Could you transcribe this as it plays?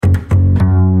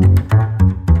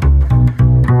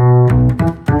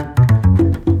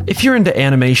If you're into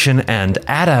animation and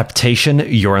adaptation,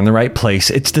 you're in the right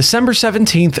place. It's December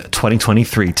 17th,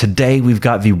 2023. Today, we've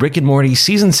got the Rick and Morty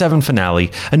Season 7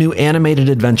 finale, a new animated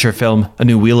adventure film, a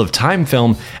new Wheel of Time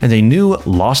film, and a new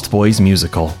Lost Boys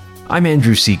musical. I'm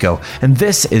Andrew Seco, and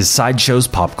this is Sideshow's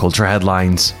Pop Culture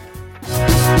Headlines.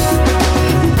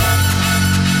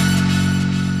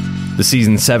 The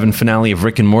Season 7 finale of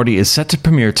Rick and Morty is set to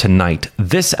premiere tonight.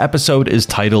 This episode is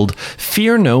titled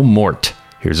Fear No Mort.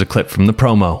 Here's a clip from the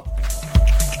promo.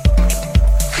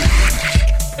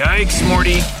 Yikes,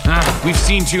 Morty. We've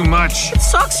seen too much. It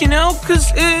sucks,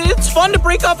 because it's fun to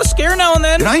break off a scare now and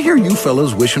then. Did I hear you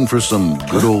fellas wishing for some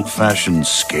good old-fashioned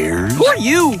scares? Who are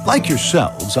you? Like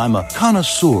yourselves, I'm a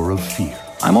connoisseur of fear.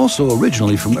 I'm also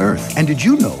originally from Earth. And did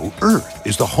you know Earth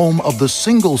is the home of the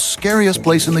single scariest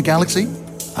place in the galaxy?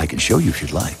 I can show you if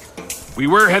you'd like. We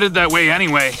were headed that way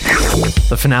anyway.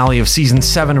 The finale of Season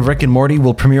 7 of Rick and Morty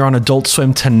will premiere on Adult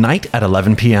Swim tonight at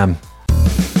 11 p.m.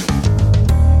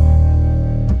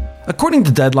 According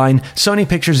to Deadline, Sony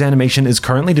Pictures Animation is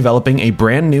currently developing a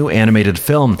brand new animated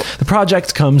film. The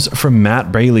project comes from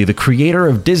Matt Braley, the creator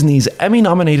of Disney's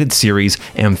Emmy-nominated series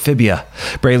Amphibia.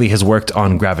 Braley has worked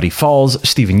on Gravity Falls,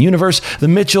 Steven Universe, The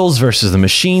Mitchells vs. the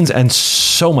Machines, and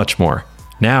so much more.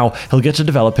 Now, he'll get to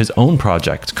develop his own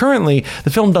project. Currently, the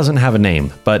film doesn't have a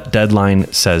name, but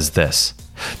Deadline says this.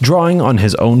 Drawing on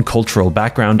his own cultural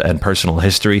background and personal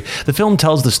history, the film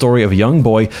tells the story of a young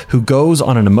boy who goes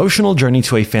on an emotional journey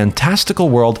to a fantastical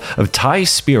world of Thai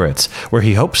spirits, where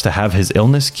he hopes to have his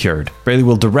illness cured. Braley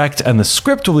will direct, and the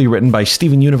script will be written by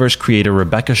Steven Universe creator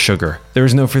Rebecca Sugar. There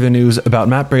is no further news about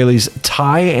Matt Braley's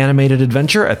Thai animated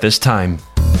adventure at this time.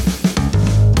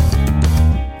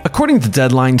 According to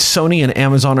Deadline, Sony and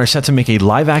Amazon are set to make a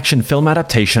live-action film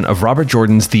adaptation of Robert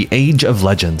Jordan's The Age of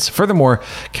Legends. Furthermore,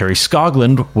 Carrie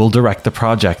Skoglund will direct the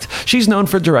project. She's known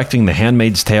for directing The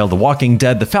Handmaid's Tale, The Walking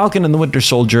Dead, The Falcon and the Winter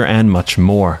Soldier, and much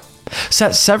more.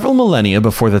 Set several millennia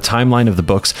before the timeline of the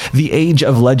books, The Age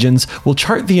of Legends will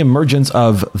chart the emergence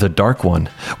of the Dark One.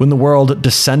 When the world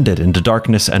descended into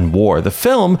darkness and war, the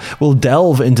film will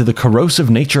delve into the corrosive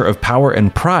nature of power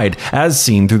and pride, as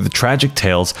seen through the tragic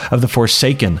tales of the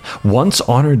Forsaken, once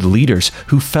honored leaders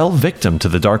who fell victim to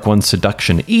the Dark One's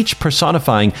seduction, each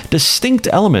personifying distinct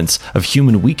elements of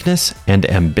human weakness and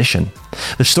ambition.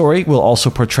 The story will also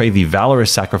portray the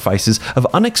valorous sacrifices of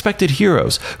unexpected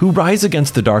heroes who rise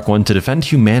against the Dark One to defend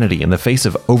humanity in the face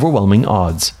of overwhelming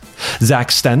odds.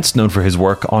 Zach Stentz, known for his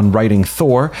work on writing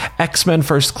Thor, X-Men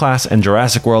First Class, and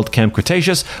Jurassic World Camp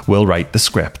Cretaceous, will write the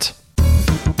script.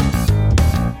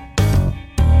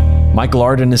 Michael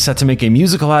Arden is set to make a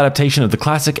musical adaptation of the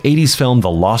classic 80s film The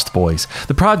Lost Boys.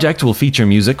 The project will feature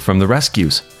music from The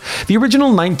Rescues. The original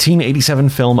 1987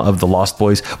 film of The Lost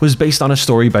Boys was based on a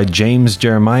story by James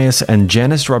Jeremias and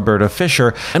Janice Roberta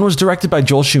Fisher and was directed by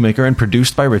Joel Schumacher and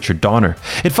produced by Richard Donner.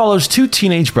 It follows two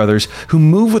teenage brothers who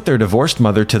move with their divorced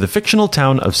mother to the fictional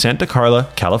town of Santa Carla,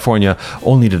 California,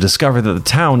 only to discover that the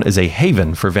town is a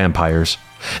haven for vampires.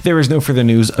 There is no further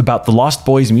news about The Lost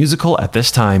Boys musical at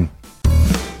this time.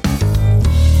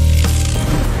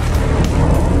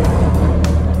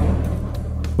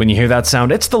 When you hear that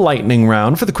sound, it's the lightning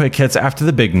round for the quick hits after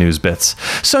the big news bits.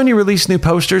 Sony released new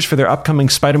posters for their upcoming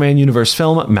Spider-Man Universe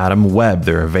film, Madam Web.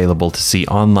 They're available to see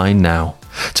online now.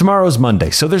 Tomorrow's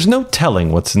Monday, so there's no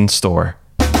telling what's in store.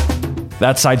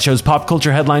 That's Sideshow's Pop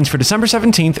Culture Headlines for December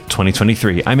 17th,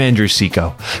 2023. I'm Andrew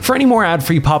Seco. For any more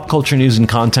ad-free pop culture news and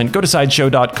content, go to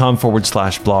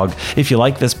sideshow.com/blog. If you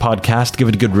like this podcast, give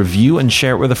it a good review and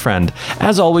share it with a friend.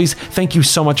 As always, thank you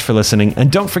so much for listening,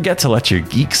 and don't forget to let your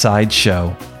geek side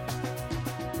show.